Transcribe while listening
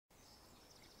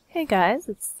Hey guys,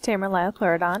 it's Tamerlyle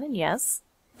Pleurodon, and yes,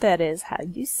 that is how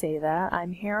you say that.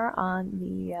 I'm here on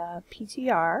the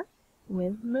PTR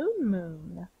with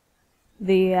MoonMoon,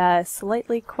 the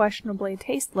slightly questionably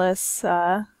tasteless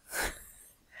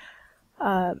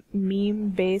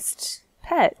meme-based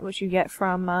pet, which you get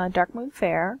from Dark Moon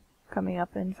Fair, coming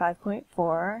up in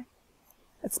 5.4.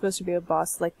 It's supposed to be a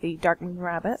boss like the Dark Moon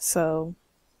Rabbit, so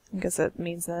I guess it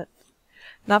means that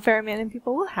not very many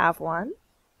people will have one.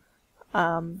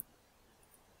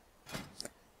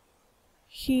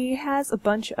 He has a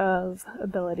bunch of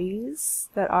abilities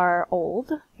that are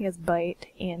old. He has Bite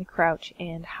and Crouch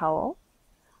and Howl.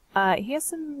 He has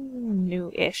some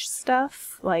new-ish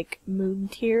stuff, like Moon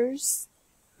Tears,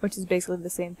 which is basically the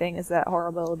same thing as that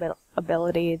horrible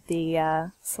ability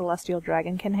the Celestial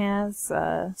Dragonkin has,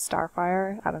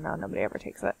 Starfire. I don't know, nobody ever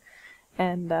takes it,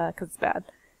 and 'cause it's bad.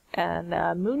 And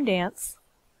Moon Dance,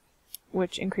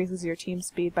 which increases your team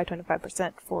speed by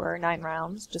 25% for 9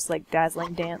 rounds, just like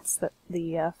Dazzling Dance that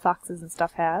the foxes and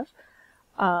stuff have.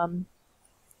 And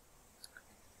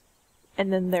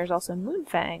then there's also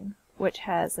Moonfang, which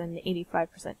has an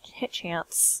 85% hit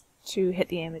chance to hit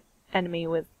the enemy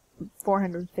with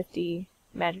 450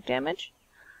 magic damage.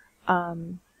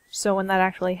 So when that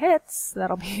actually hits,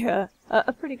 that'll be a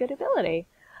pretty good ability.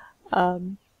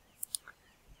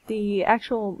 The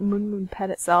actual MoonMoon pet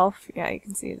itself, yeah, you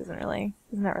can see he's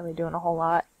not really doing a whole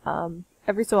lot.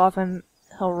 Every so often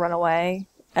he'll run away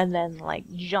and then like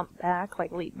jump back,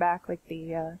 like leap back, like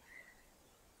the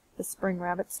spring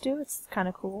rabbits do. It's kind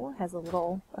of cool. It has a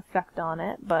little effect on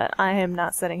it, but I am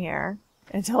not sitting here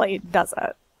until he does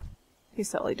it.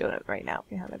 He's totally doing it right now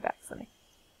behind my back, Sunny.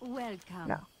 Welcome.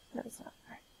 No, he's not.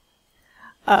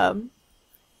 All right.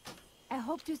 I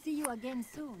hope to see you again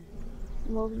soon.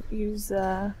 We'll use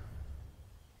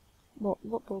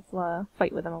we'll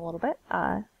fight with him a little bit.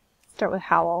 Start with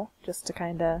Howl, just to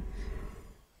kind of,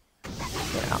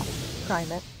 you know,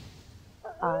 prime it.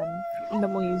 And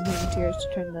then we'll use Moon Tears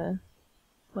to turn the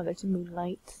weather to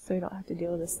moonlight, so you don't have to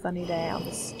deal with a sunny day on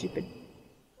this stupid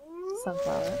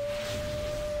sunflower.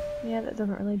 Yeah, that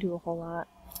doesn't really do a whole lot.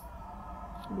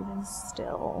 Even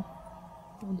still,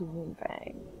 we'll do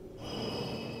Moonfang,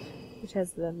 which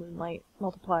has the Moonlight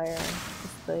multiplier,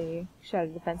 with the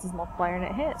Shadow Defenses multiplier, and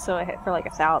it hit, so it hit for like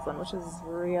 1,000, which is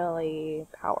really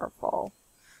powerful.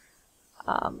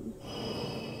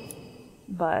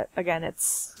 But again,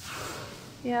 it's,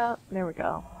 yeah, there we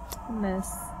go. Miss.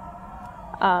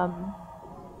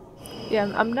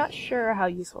 Yeah, I'm not sure how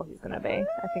useful he's gonna be.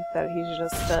 I think that he's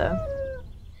just a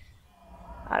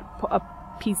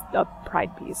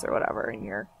pride piece or whatever in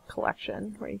your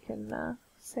collection, where you can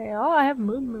say, oh, I have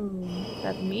MoonMoon,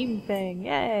 that meme thing,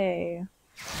 yay!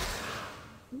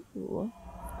 Ooh.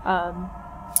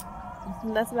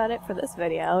 And that's about it for this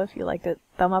video. If you liked it,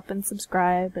 thumb up and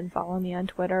subscribe, and follow me on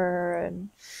Twitter, and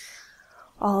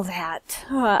all that.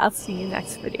 I'll see you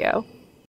next video.